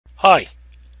Hi,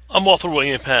 I'm author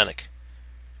William Panek.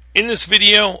 In this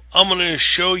video, I'm going to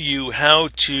show you how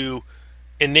to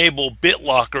enable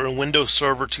BitLocker in Windows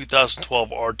Server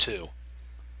 2012 R2.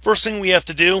 First thing we have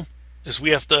to do is we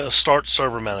have to start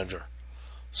Server Manager.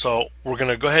 So we're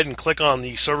going to go ahead and click on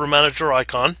the Server Manager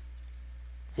icon.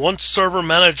 Once Server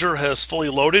Manager has fully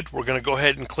loaded, we're going to go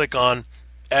ahead and click on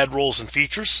Add Roles and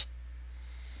Features.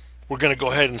 We're going to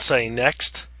go ahead and say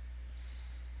Next.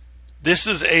 This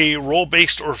is a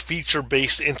role-based or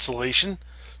feature-based installation,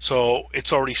 so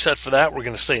it's already set for that. We're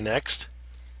going to say Next.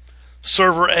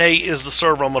 Server A is the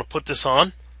server I'm going to put this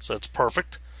on, so that's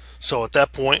perfect. So at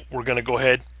that point, we're going to go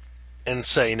ahead and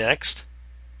say Next.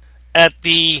 At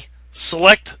the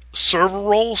Select Server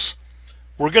Roles,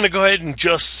 we're going to go ahead and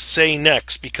just say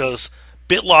Next because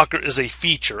BitLocker is a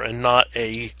feature and not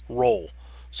a role.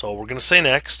 So we're going to say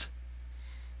Next.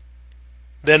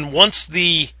 Then once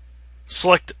the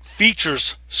Select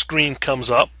Features screen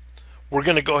comes up, we're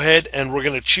going to go ahead and we're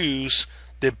going to choose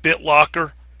the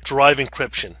BitLocker Drive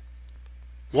Encryption.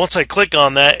 Once I click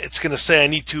on that, it's going to say I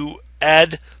need to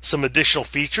add some additional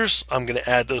features. I'm going to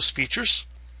add those features,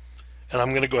 and I'm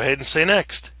going to go ahead and say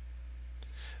Next.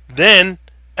 Then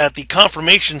at the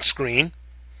confirmation screen,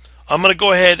 I'm going to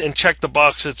go ahead and check the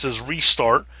box that says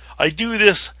Restart. I do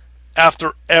this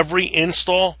after every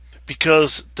install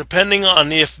because depending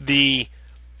on if the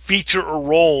feature or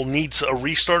role needs a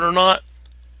restart or not,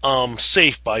 I'm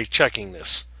safe by checking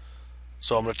this.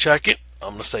 So I'm going to check it,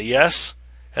 I'm going to say yes,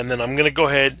 and then I'm going to go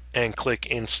ahead and click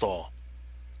Install.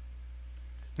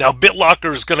 Now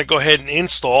BitLocker is going to go ahead and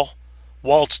install.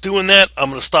 While it's doing that, I'm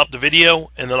going to stop the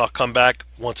video and then I'll come back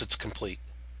once it's complete.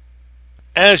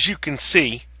 As you can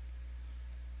see,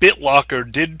 BitLocker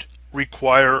did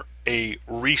require a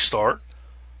restart,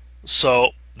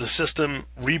 so the system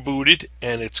rebooted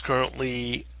and it's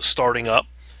currently starting up.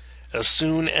 As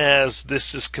soon as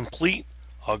this is complete,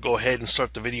 I'll go ahead and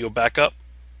start the video back up.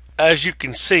 As you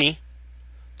can see,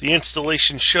 the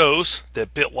installation shows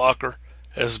that BitLocker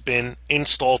has been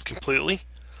installed completely.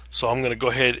 So I'm going to go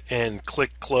ahead and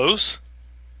click Close.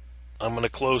 I'm going to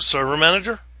close Server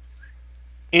Manager.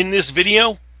 In this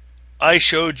video, I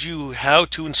showed you how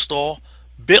to install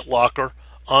BitLocker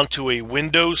onto a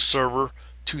Windows Server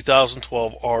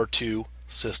 2012 R2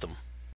 system.